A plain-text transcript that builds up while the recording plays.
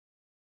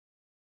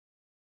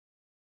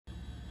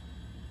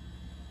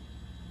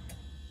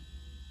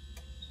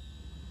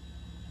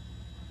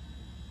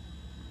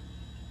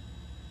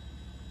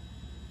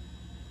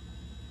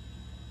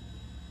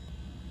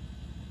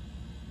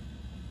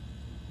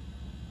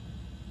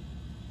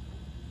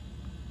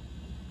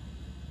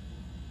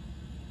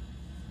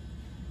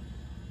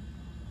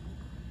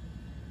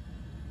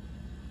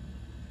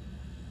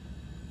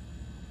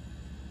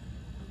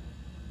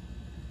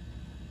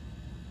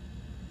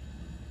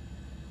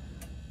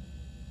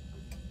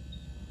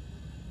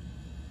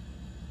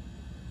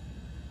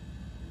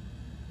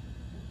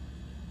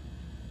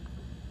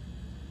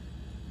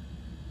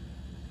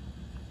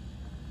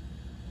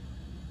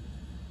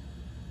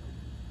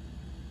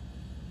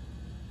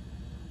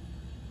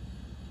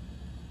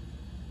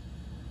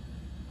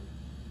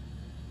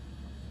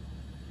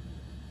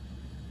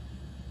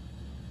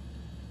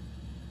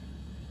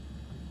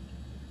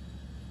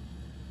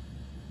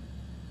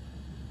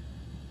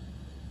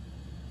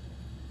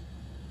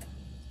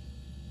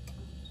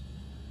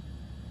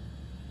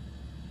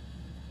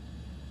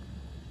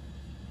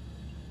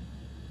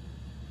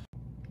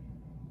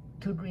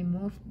To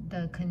remove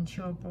the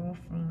control board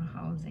from the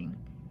housing,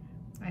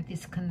 I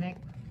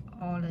disconnect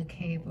all the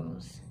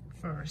cables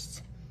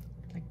first.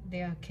 Like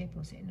there are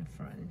cables in the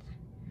front.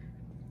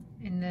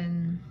 And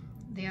then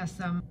there are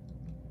some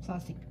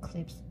plastic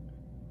clips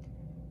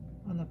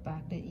on the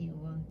back that you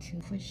want to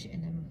push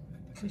and then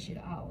push it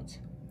out.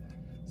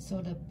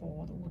 So the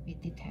board will be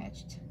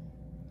detached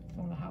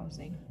from the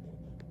housing.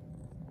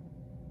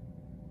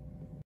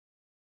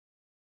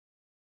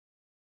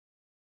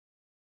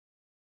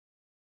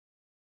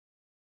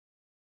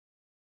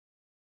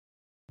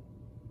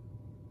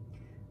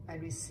 I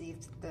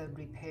received the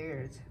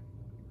repaired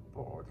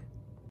board.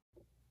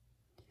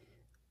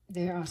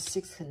 There are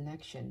 6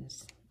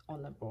 connections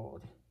on the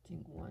board. I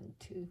think 1,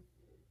 2,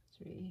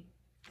 3,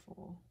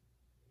 4,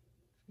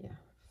 yeah,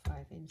 5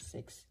 and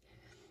 6.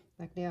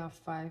 Like there are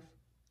 5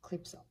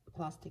 clips,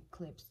 plastic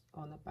clips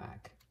on the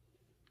back.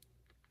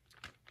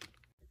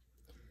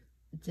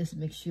 Just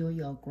make sure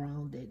you're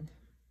grounded.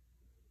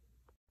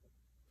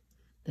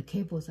 The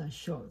cables are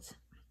short,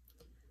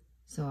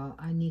 so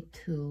I need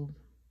to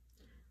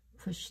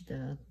push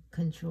the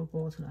control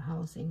board to the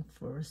housing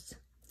first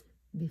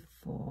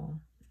before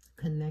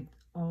connect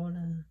all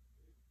the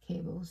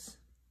cables.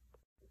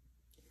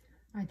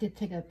 I did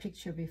take a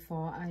picture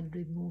before I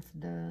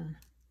removed the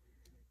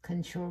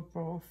control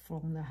board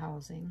from the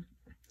housing.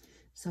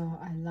 So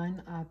I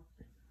line up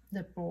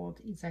the board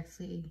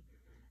exactly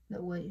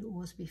the way it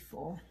was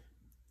before.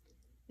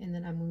 And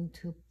then I'm going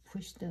to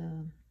push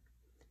the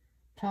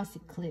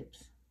plastic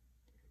clips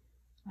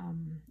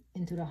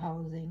into the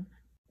housing.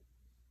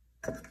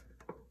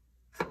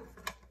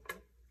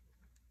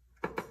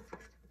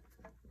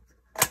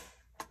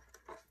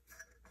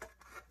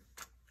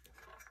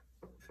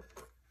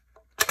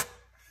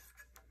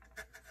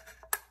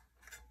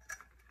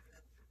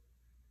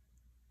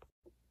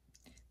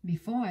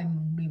 Before I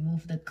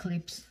remove the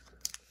clips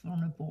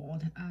from the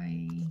board,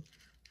 I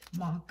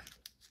mark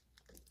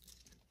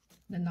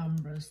the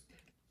numbers.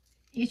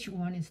 Each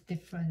one is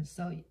different,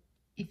 so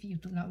if you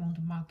do not want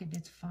to mark it,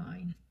 that's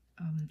fine.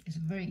 It's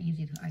very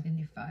easy to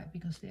identify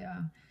because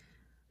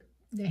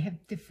they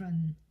have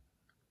different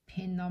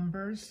pin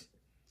numbers,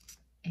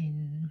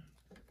 and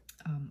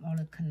all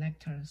the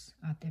connectors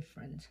are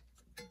different.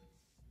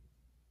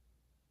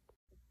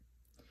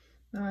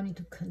 Now I need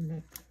to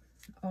connect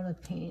all the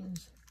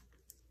pins.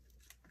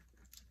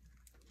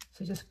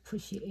 So just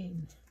push it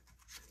in.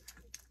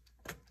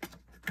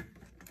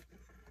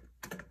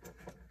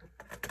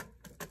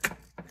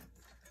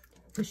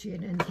 Push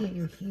it until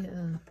you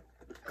hear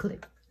a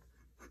click.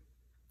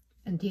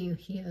 Until you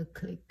hear a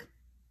click.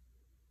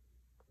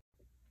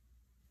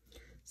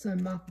 So I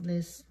mark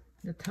this.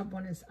 The top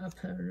one is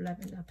upper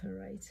left and upper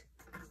right.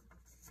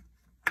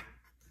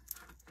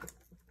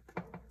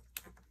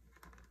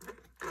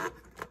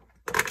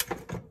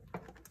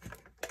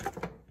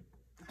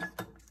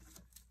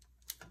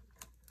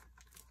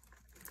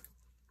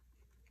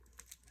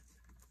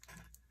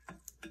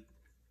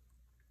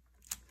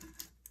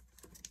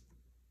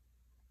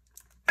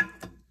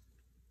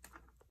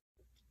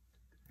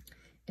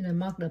 And I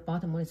mark the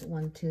bottom one is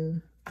 1,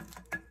 2,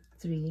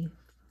 3,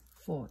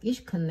 4.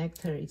 Each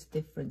connector is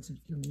different,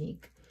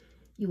 unique.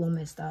 You won't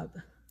mess up,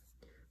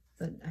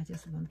 but I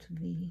just want to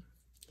be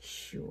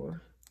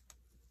sure.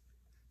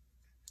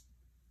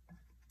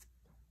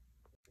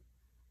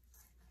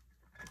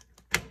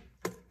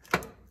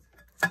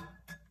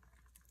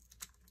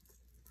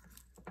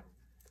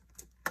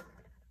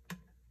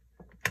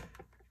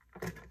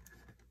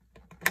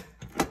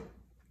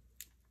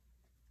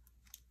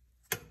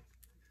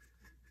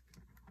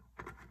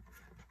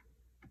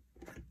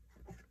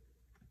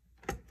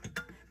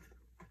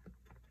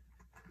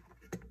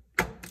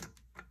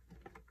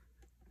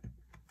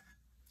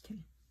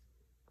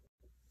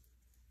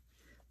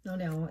 Now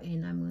they're all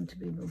in, I'm going to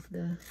remove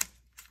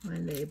my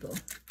label.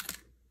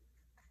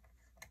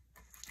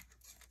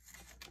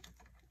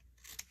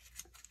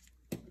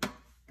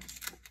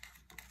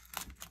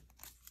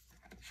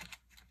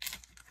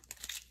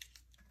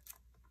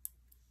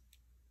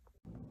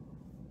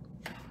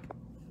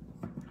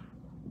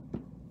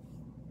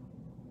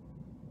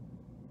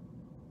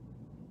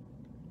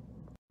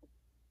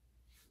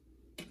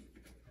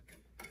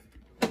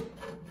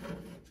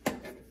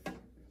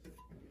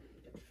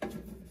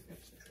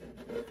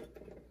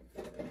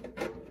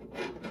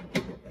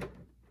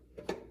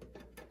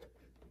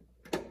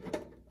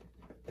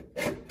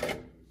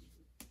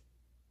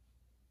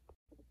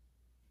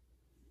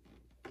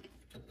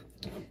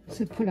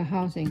 So put a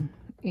housing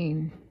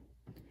in,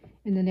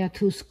 and then there are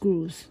 2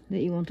 screws that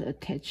you want to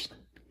attach.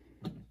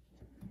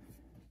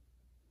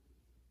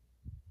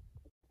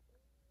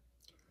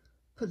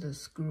 Put the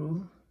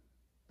screw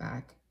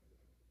back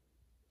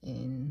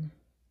and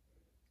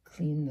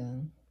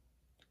clean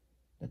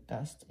the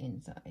dust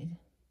inside.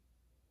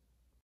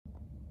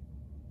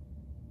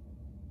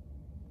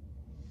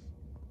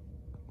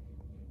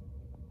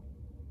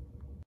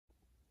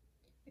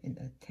 And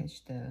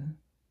attach the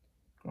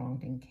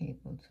grounding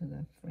cable to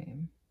the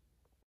frame.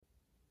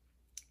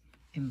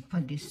 And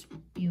put this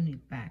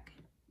unit back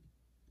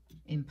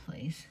in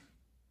place.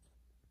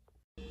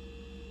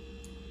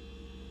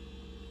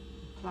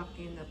 plug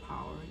in the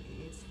power,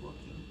 it's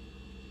working.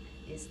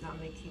 It's not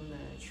making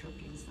the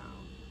chirping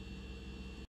sound.